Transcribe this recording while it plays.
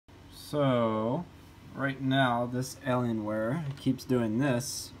So, right now, this Alienware keeps doing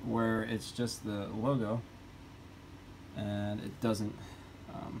this, where it's just the logo, and it doesn't,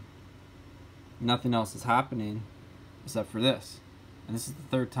 nothing else is happening except for this. And this is the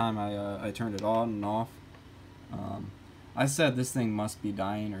third time I turned it on and off. I said this thing must be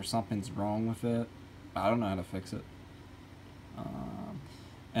dying or something's wrong with it. I don't know how to fix it.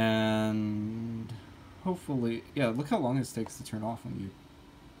 And hopefully, yeah, look how long this takes to turn off when you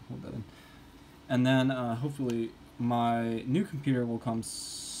hold that in. And then hopefully my new computer will come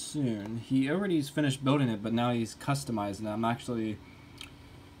soon. He already's finished building it, but now he's customizing it. I'm actually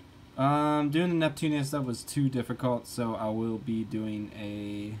doing the Neptunian stuff was too difficult, so I will be doing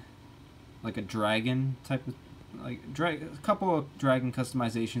a dragon type of a couple of dragon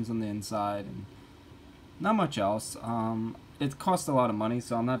customizations on the inside and not much else. It costs a lot of money,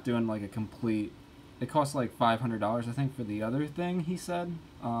 so I'm not doing like a complete. It costs like $500, I think, for the other thing he said,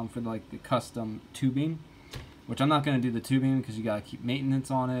 for like the custom tubing, which I'm not going to do the tubing because you got to keep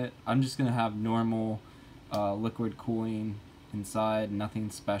maintenance on it. I'm just going to have normal liquid cooling inside,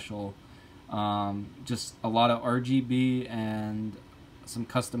 nothing special. Just a lot of RGB and some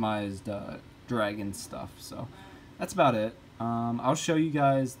customized dragon stuff. So that's about it. I'll show you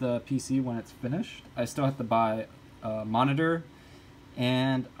guys the PC when it's finished. I still have to buy a monitor,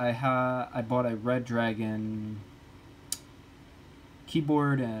 and I bought a Red Dragon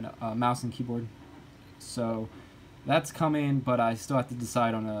keyboard and a mouse and keyboard. So that's coming, but I still have to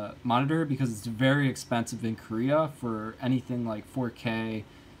decide on a monitor because it's very expensive in Korea for anything like 4K.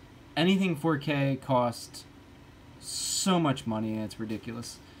 Anything 4K costs so much money, and it's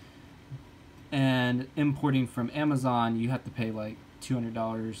ridiculous. And importing from Amazon, you have to pay like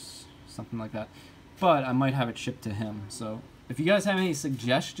 $200, something like that. But I might have it shipped to him. So if you guys have any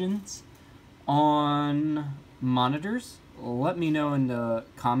suggestions on monitors, let me know in the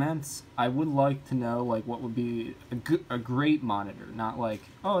comments. I would like to know like what would be a great monitor, not like,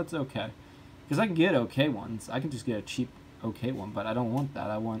 oh, it's okay. Because I can get okay ones. I can just get a cheap okay one, but I don't want that.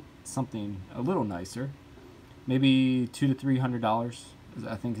 I want something a little nicer. Maybe $200 to $300,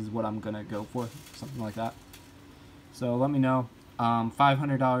 I think is what I'm gonna go for, something like that. So let me know.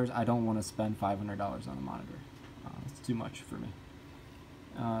 $500, I don't want to spend $500 on a monitor. It's too much for me.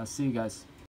 See you guys.